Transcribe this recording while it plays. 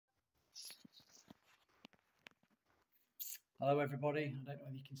Hello everybody, I don't know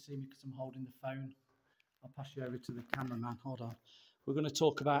whether you can see me because I'm holding the phone. I'll pass you over to the cameraman, hold on. We're going to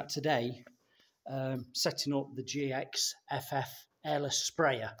talk about today setting up the GXFF airless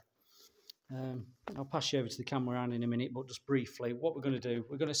sprayer. I'll pass you over to the cameraman in a minute, but just briefly, what we're going to do,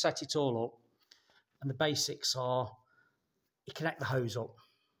 we're going to set it all up, and the basics are, you connect the hose up.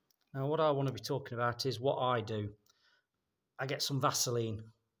 Now what I want to be talking about is what I do. I get some Vaseline.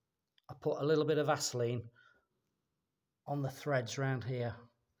 I put a little bit of Vaseline on the threads around here,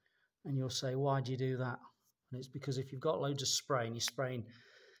 and you'll say, why do you do that? And it's because if you've got loads of spray and you're spraying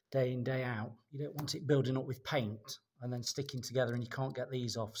day in, day out, you don't want it building up with paint and then sticking together and you can't get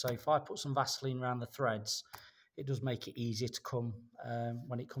these off. So if I put some Vaseline around the threads, it does make it easier to come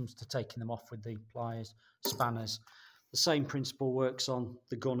when it comes to taking them off with the pliers, spanners. The same principle works on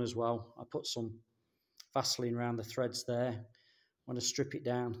the gun as well. I put some Vaseline around the threads there. When I strip it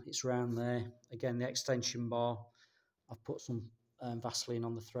down, it's around there. Again, the extension bar, I've put some Vaseline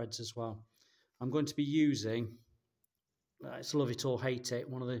on the threads as well. I'm going to be using, it's love it or hate it,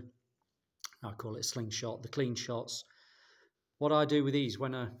 one of the, I call it a slingshot, the clean shots. What I do with these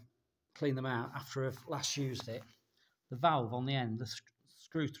when I clean them out after I've last used it, the valve on the end, the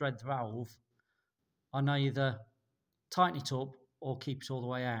screw thread valve, I either tighten it up or keep it all the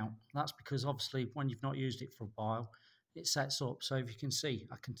way out. That's because obviously when you've not used it for a while, it sets up. So if you can see,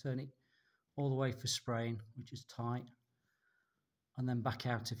 I can turn it all the way for spraying, which is tight, and then back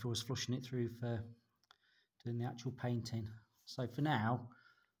out if I was flushing it through for doing the actual painting. So for now,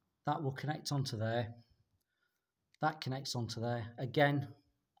 that will connect onto there. That connects onto there. Again,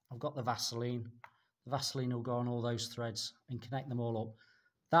 I've got the Vaseline. The Vaseline will go on all those threads and connect them all up.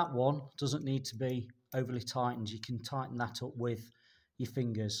 That one doesn't need to be overly tightened. You can tighten that up with your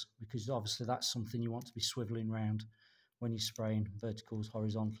fingers, because obviously that's something you want to be swiveling around when you're spraying verticals,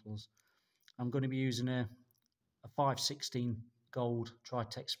 horizontals. I'm going to be using a 5/16 gold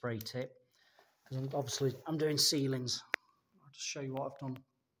Tritech spray tip, because I'm doing ceilings. I'll just show you what I've done.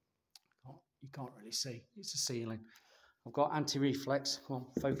 You can't really see, it's a ceiling. I've got anti-reflex, come on,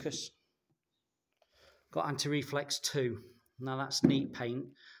 focus. Got anti-reflex 2. Now that's neat paint.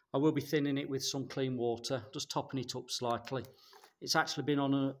 I will be thinning it with some clean water, just topping it up slightly. It's actually been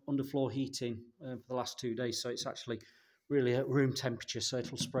on a underfloor heating for the last 2 days, so it's actually really at room temperature, so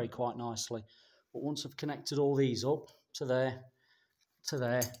it'll spray quite nicely. But once I've connected all these up to there,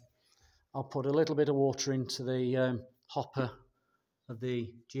 I'll put a little bit of water into the hopper of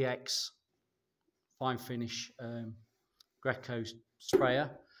the GX fine finish Graco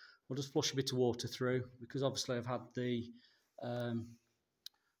sprayer. I'll just flush a bit of water through, because obviously I've had the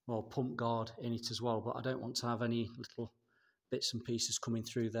pump guard in it as well, but I don't want to have any little bits and pieces coming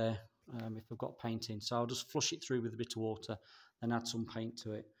through there if I've got paint in. So I'll just flush it through with a bit of water, then add some paint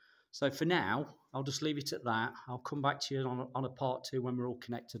to it. So for now, I'll just leave it at that. I'll come back to you on a part 2 when we're all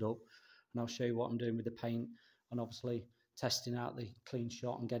connected up, and I'll show you what I'm doing with the paint, and obviously testing out the clean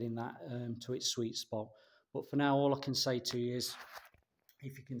shot and getting that to its sweet spot. But for now, all I can say to you is,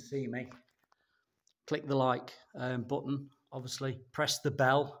 if you can see me, click the like button, obviously press the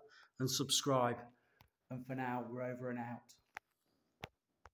bell and subscribe. And for now, we're over and out.